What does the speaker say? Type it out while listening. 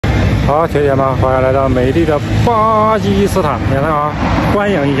好，铁铁们，欢迎来到美丽的巴基斯坦，你看啊，欢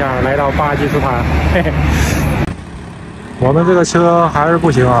迎一下来到巴基斯坦。嘿嘿，我们这个车还是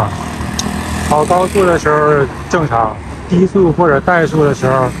不行啊，跑高速的时候正常，低速或者怠速的时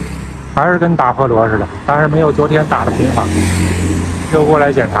候还是跟打破锣似的，但是没有昨天打的频繁。又过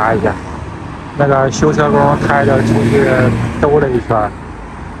来检查一下，那个修车工开着出去兜了一圈，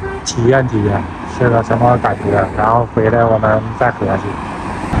体验体验是个什么感觉，然后回来我们再合计。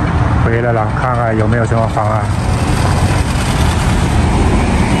回来了，看看有没有什么方案。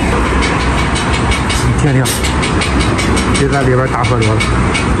你听听，就在里边打火锣了。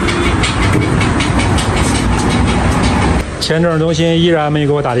签证中心依然没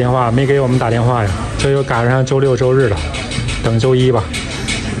给我打电话，没给我们打电话呀。这又赶上周六周日了，等周一吧。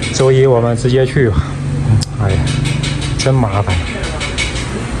周一我们直接去吧。哎呀，真麻烦。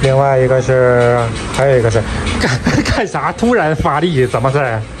另外一个是，还有一个是，干啥？突然发力，怎么事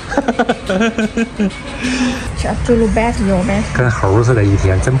儿？跟猴似的，一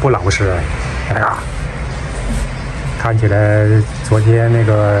天真不老实。哎呀，看起来昨天那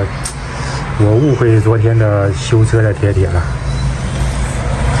个我误会昨天的修车的铁铁了。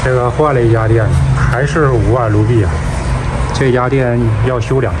这个换了一家店，还是5万卢币啊！这家店要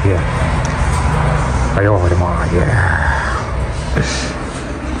修2天。哎呦我的妈呀！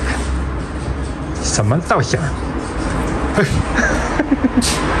什么造型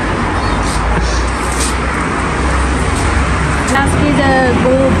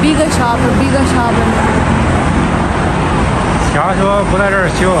他说不在这儿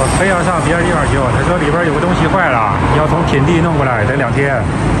修，非要上别的地方修。他说里边有个东西坏了，要从品地弄过来，得2天。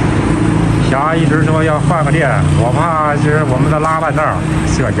霞一直说要换个店，我怕是我们的拉半道。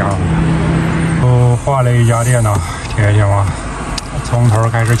这家伙，换了一家店呢，铁铁们，从头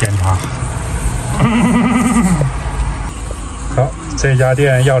开始检查。好，这家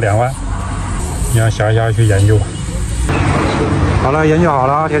店要2万，让霞霞去研究。好了，研究好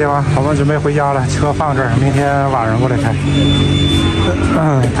了啊，铁铁们，我们准备回家了，车放这儿，明天晚上过来开。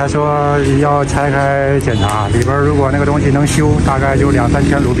他说要拆开检查，里边如果那个东西能修，大概就2、3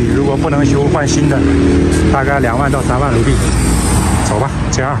千卢币；如果不能修，换新的，大概2万到3万卢币。走吧，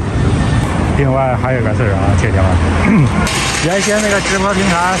这样。另外还有个事儿啊，铁铁们，原先那个直播平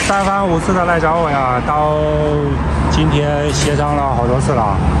台3番5次的来找我呀，到今天协商了好多次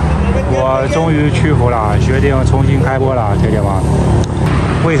了，我终于屈服了，决定重新开播了，铁铁们。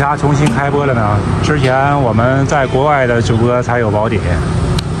为啥重新开播了呢？之前我们在国外的主播才有保底，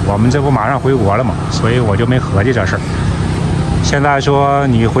我们这不马上回国了嘛，所以我就没合计这事儿。现在说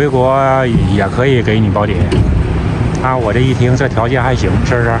你回国也可以给你保底，啊，我这一听这条件还行，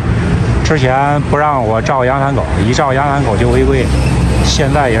是不是？之前不让我照洋盘狗，一照洋盘狗就违规，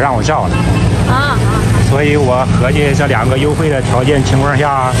现在也让我照了。所以我合计这2个优惠的条件情况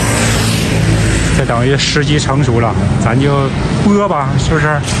下，这等于时机成熟了，咱就播吧，是不是？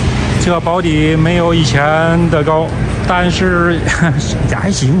这保底没有以前的高，但是也还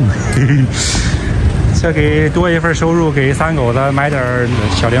行。这给多一份收入，给3狗子买点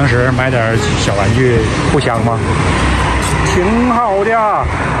小零食，买点小玩具，不香吗？挺好的。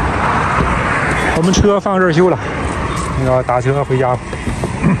我们车放这儿修了，那个打车回家。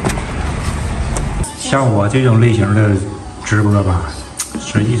像我这种类型的直播吧，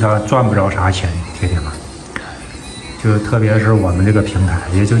实际上赚不着啥钱，铁铁们。就特别是我们这个平台，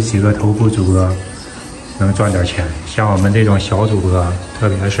也就几个头部主播能赚点钱。像我们这种小主播，特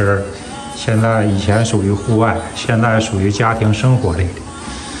别是现在以前属于户外，现在属于家庭生活类的。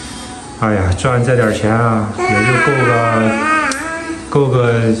哎呀，赚这点钱啊，也就够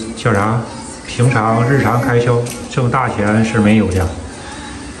个叫啥？平常日常开销，挣大钱是没有的。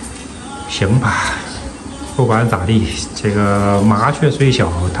行吧，不管咋地，这个麻雀虽小，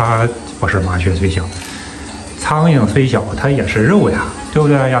它不是麻雀虽小，苍蝇虽小，它也是肉呀，对不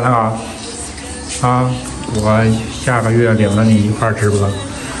对，亚当啊？啊，我下个月领着你一块直播，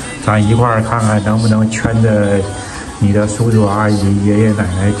咱一块看看能不能圈着你的叔叔阿姨、爷爷奶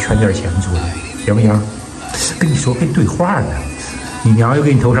奶圈点钱出来，行不行？跟你说，跟对话呢。你娘又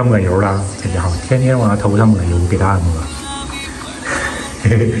给你头上抹油了，这家伙天天往他头上抹油，给他按摩。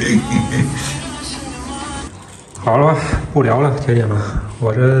好了吧，不聊了，铁铁们，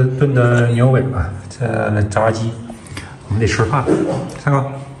我这炖的牛尾巴，这炸鸡，我们得吃饭。三哥，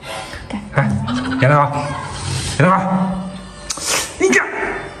哎，严大哥，严大哥，你这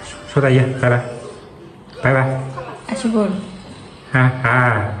说再见，拜拜，拜拜。啊，去过了。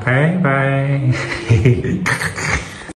拜拜。